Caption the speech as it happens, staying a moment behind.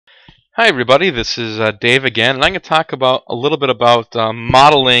Hi everybody, this is Dave again, and I'm going to talk about a little bit about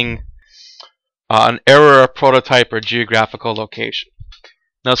modeling an error prototype or geographical location.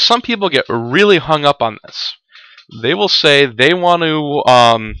 Now some people get really hung up on this. They will say they want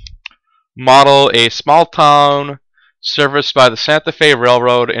to model a small town serviced by the Santa Fe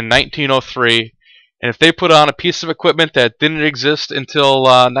Railroad in 1903, and if they put on a piece of equipment that didn't exist until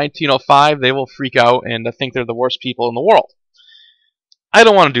 1905, they will freak out and think they're the worst people in the world. I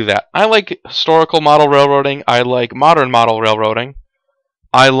don't want to do that. I like historical model railroading. I like modern model railroading.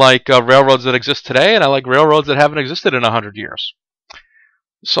 I like railroads that exist today, and I like railroads that haven't existed in 100 years.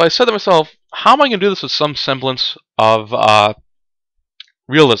 So I said to myself, how am I going to do this with some semblance of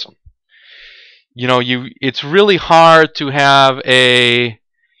realism? You know, it's really hard to have a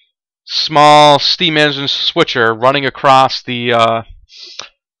small steam engine switcher running across in front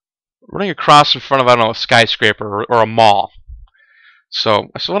of, I don't know, a skyscraper or a mall. So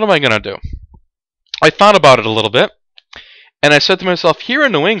I said, what am I going to do? I thought about it a little bit, and I said to myself, here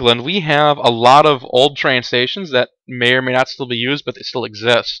in New England, we have a lot of old train stations that may or may not still be used, but they still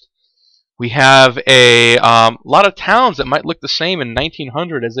exist. We have a lot of towns that might look the same in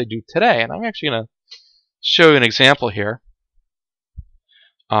 1900 as they do today, and I'm actually going to show you an example here.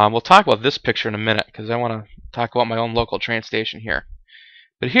 We'll talk about this picture in a minute, because I want to talk about my own local train station here.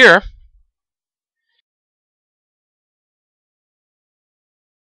 But here,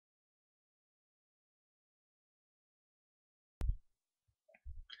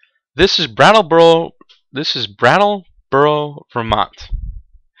 this is Brattleboro, Vermont,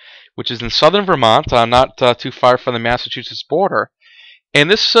 which is in southern Vermont, not too far from the Massachusetts border. And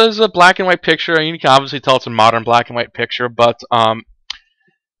this is a black and white picture, and you can obviously tell it's a modern black and white picture, but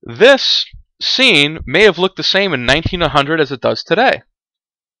this scene may have looked the same in 1900 as it does today.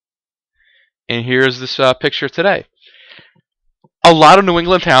 And here's this picture today. A lot of New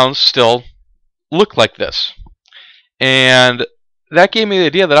England towns still look like this. And that gave me the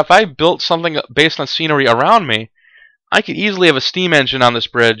idea that if I built something based on scenery around me, I could easily have a steam engine on this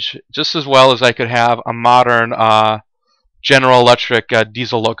bridge just as well as I could have a modern General Electric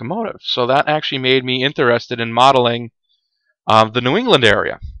diesel locomotive. So that actually made me interested in modeling the New England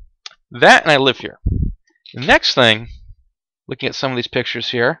area. That, and I live here. The next thing, looking at some of these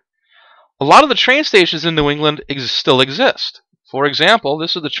pictures here, a lot of the train stations in New England still exist. For example,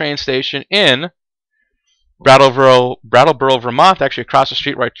 this is the train station in Brattleboro, Vermont, actually across the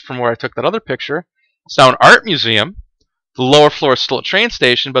street right from where I took that other picture. It's now an art museum. The lower floor is still a train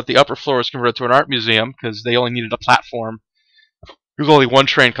station, but the upper floor is converted to an art museum because they only needed a platform. There's only one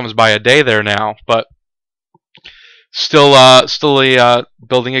train comes by a day there now, but still the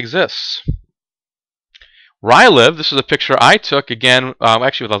building exists. Where I live, this is a picture I took, again,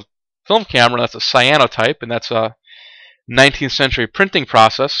 actually with a film camera. That's a cyanotype, and that's a 19th century printing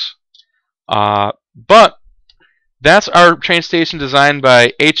process. But that's our train station designed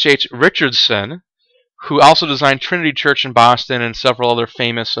by H.H. Richardson, who also designed Trinity Church in Boston and several other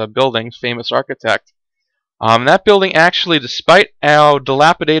famous buildings, famous architect. That building actually, despite how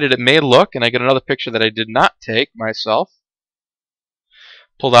dilapidated it may look, and I get another picture that I did not take myself,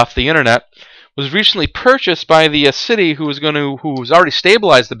 pulled off the internet, was recently purchased by the city who's already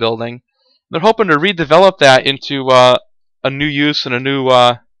stabilized the building. They're hoping to redevelop that into a new use and a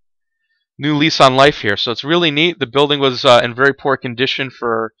new lease on life here. So it's really neat. The building was in very poor condition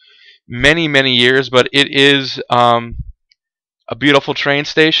for many, many years, but it is a beautiful train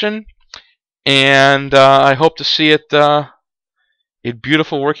station, and I hope to see it in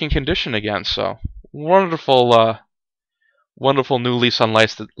beautiful working condition again. So wonderful, wonderful new lease on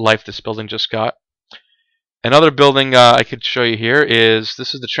life this building just got. Another building I could show you here is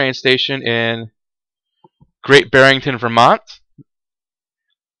this is the train station in Great Barrington, Vermont.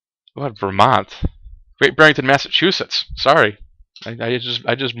 What, Vermont? Great Barrington, Massachusetts. Sorry, I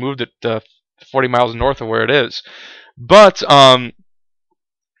just moved it 40 miles north of where it is. But the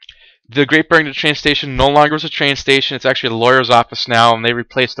Great Barrington train station no longer is a train station. It's actually a lawyer's office now, and they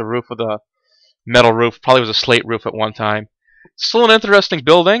replaced the roof with a metal roof. Probably was a slate roof at one time. Still an interesting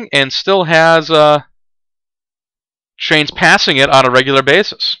building, and still has trains passing it on a regular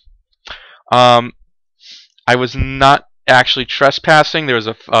basis. I was not actually trespassing. There's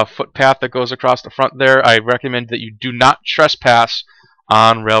a footpath that goes across the front there. I recommend that you do not trespass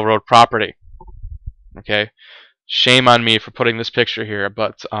on railroad property. Okay, shame on me for putting this picture here,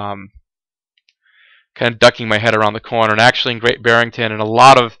 but kind of ducking my head around the corner. And actually, in Great Barrington and a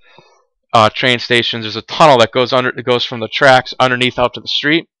lot of train stations, there's a tunnel that goes from the tracks underneath out to the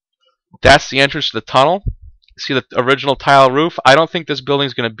street. That's the entrance to the tunnel. See the original tile roof? I don't think this building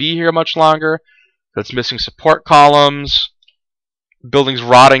is going to be here much longer. It's missing support columns. buildings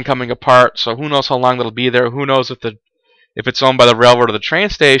rotting, coming apart. So who knows how long that'll be there? Who knows if it's owned by the railroad or the train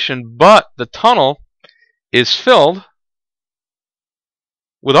station? But the tunnel is filled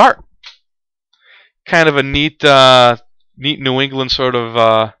with art. Kind of a neat New England sort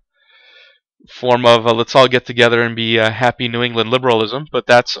of form of let's all get together and be happy New England liberalism. But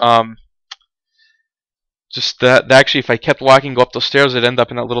that's just that. Actually, if I kept walking, go up those stairs, I'd end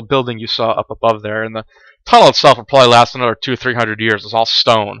up in that little building you saw up above there. And the tunnel itself will probably last another 200-300 years. It's all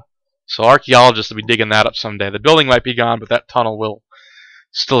stone, so archaeologists will be digging that up someday. The building might be gone, but that tunnel will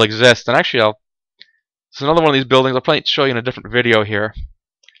still exist. And actually, it's another one of these buildings. I'll probably show you in a different video here.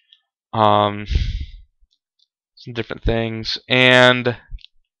 Some different things. And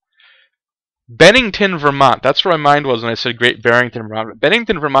Bennington, Vermont. That's where my mind was when I said Great Barrington, Vermont.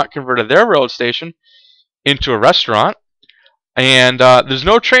 Bennington, Vermont converted their railroad station into a restaurant. And there's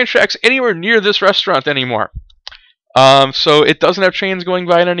no train tracks anywhere near this restaurant anymore. So it doesn't have trains going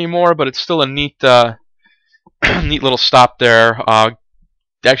by it anymore, but it's still a neat neat little stop there.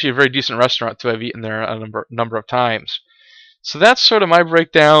 Actually a very decent restaurant too. I've eaten there a number of times. So that's sort of my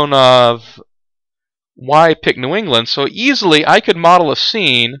breakdown of why I picked New England. So easily I could model a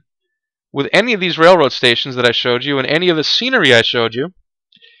scene with any of these railroad stations that I showed you and any of the scenery I showed you,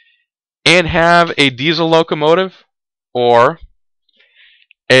 and have a diesel locomotive or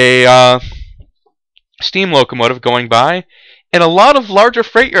a steam locomotive going by, and a lot of larger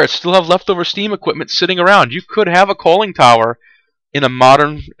freight yards still have leftover steam equipment sitting around. You could have a coaling tower in a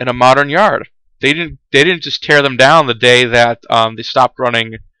modern yard. They didn't just tear them down the day that they stopped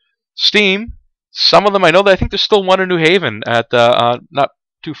running steam. Some of them, I know that I think there's still one in New Haven at not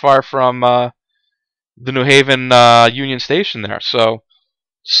too far from the New Haven Union Station there. So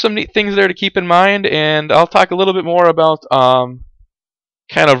some neat things there to keep in mind, and I'll talk a little bit more about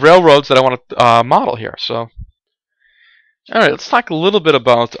kind of railroads that I want to model here. So, all right, let's talk a little bit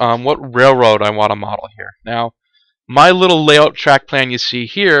about what railroad I want to model here. Now, my little layout track plan you see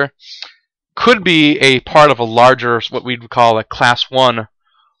here could be a part of a larger, what we'd call a Class 1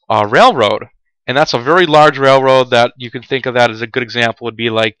 railroad. And that's a very large railroad that you can think of that as a good example would be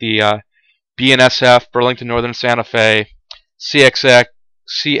like the BNSF, Burlington Northern Santa Fe, CSX,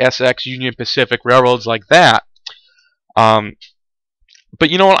 Union Pacific, railroads like that. But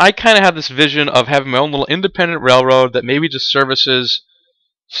you know what? I kind of have this vision of having my own little independent railroad that maybe just services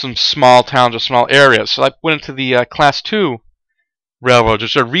some small towns or small areas. So I went into the Class 2 railroads,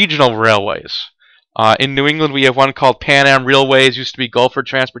 which are regional railways. In New England, we have one called Pan Am Railways, used to be Gulford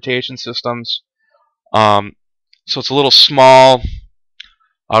Transportation Systems. So it's a little small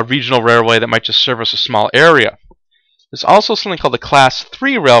regional railway that might just service a small area. There's also something called the Class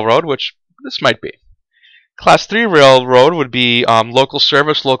 3 railroad, which this might be. Class 3 railroad would be local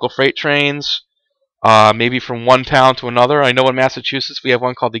service, local freight trains, maybe from one town to another. I know in Massachusetts we have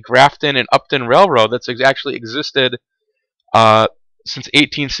one called the Grafton and Upton Railroad that's actually existed since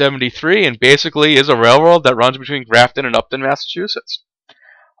 1873 and basically is a railroad that runs between Grafton and Upton, Massachusetts.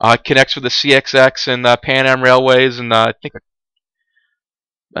 Connects with the CSX and Pan Am Railways, and I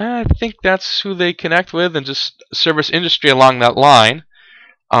think that's who they connect with, and just service industry along that line.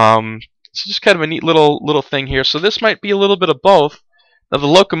 It's just kind of a neat little thing here. So this might be a little bit of both. Now the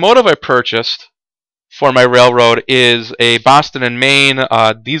locomotive I purchased for my railroad is a Boston and Maine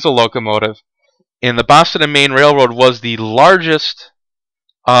diesel locomotive, and the Boston and Maine Railroad was the largest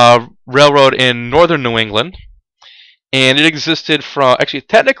railroad in northern New England. And it existed from, actually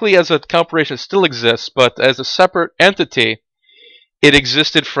technically as a corporation it still exists, but as a separate entity, it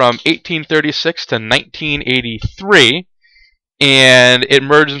existed from 1836 to 1983, and it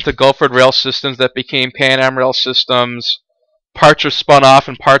merged into Gulford Rail Systems that became Pan Am Rail Systems. Parts are spun off,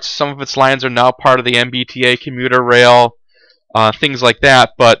 and some of its lines are now part of the MBTA commuter rail, things like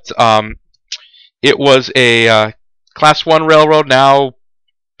that, but it was a Class 1 railroad. Now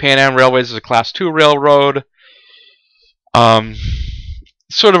Pan Am Railways is a Class 2 railroad.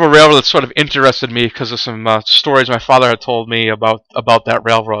 Sort of a railroad that sort of interested me because of some stories my father had told me about that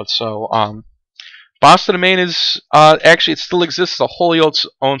railroad. So Boston and Maine is actually, it still exists as a wholly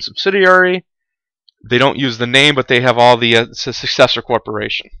owned subsidiary. They don't use the name, but they have all the it's a successor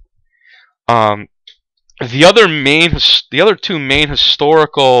corporation. The other two main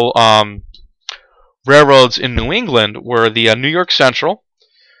historical railroads in New England were the New York Central,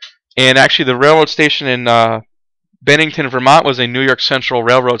 and actually the railroad station in Bennington, Vermont was a New York Central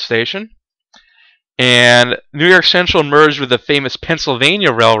railroad station. And New York Central merged with the famous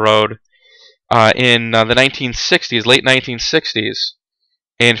Pennsylvania Railroad in the 1960s, late 1960s,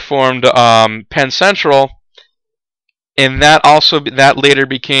 and formed Penn Central. And that later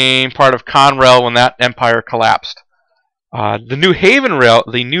became part of Conrail when that empire collapsed. The New Haven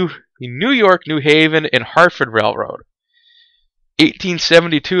the New York, New Haven, and Hartford Railroad,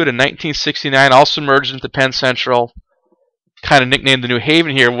 1872 to 1969, also merged into Penn Central. Kind of nicknamed the New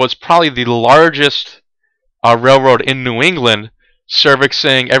Haven here, was probably the largest railroad in New England,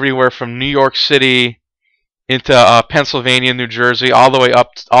 servicing everywhere from New York City into Pennsylvania, New Jersey, all the way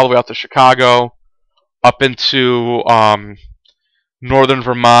up to Chicago, up into northern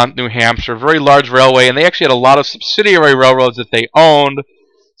Vermont, New Hampshire. Very large railway, and they actually had a lot of subsidiary railroads that they owned,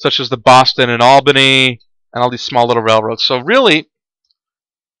 such as the Boston and Albany, and all these small little railroads. So really,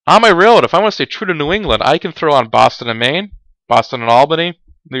 on my railroad, if I want to stay true to New England, I can throw on Boston and Maine, Boston and Albany,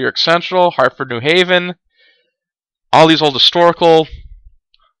 New York Central, Hartford, New Haven, all these old historical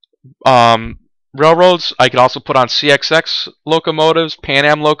railroads. I could also put on CXX locomotives, Pan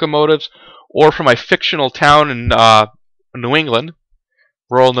Am locomotives, or for my fictional town in New England,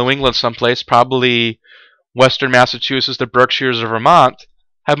 rural New England someplace, probably western Massachusetts, the Berkshires, or Vermont,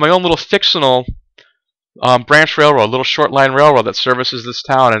 have my own little fictional branch railroad, little short line railroad that services this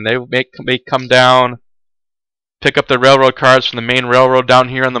town, and they may come down, pick up the railroad cars from the main railroad down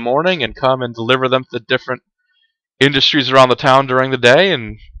here in the morning, and come and deliver them to the different industries around the town during the day,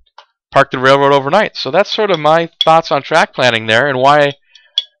 and park the railroad overnight. So that's sort of my thoughts on track planning there, and why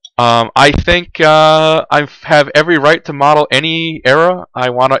I think I have every right to model any era I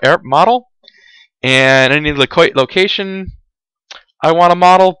want to model, and any location I want to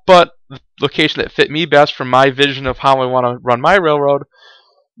model, but the location that fit me best from my vision of how I want to run my railroad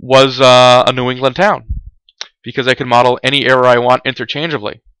was a New England town, because I can model any era I want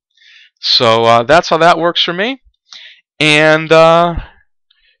interchangeably. So that's how that works for me. And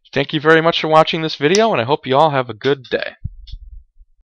thank you very much for watching this video, and I hope you all have a good day.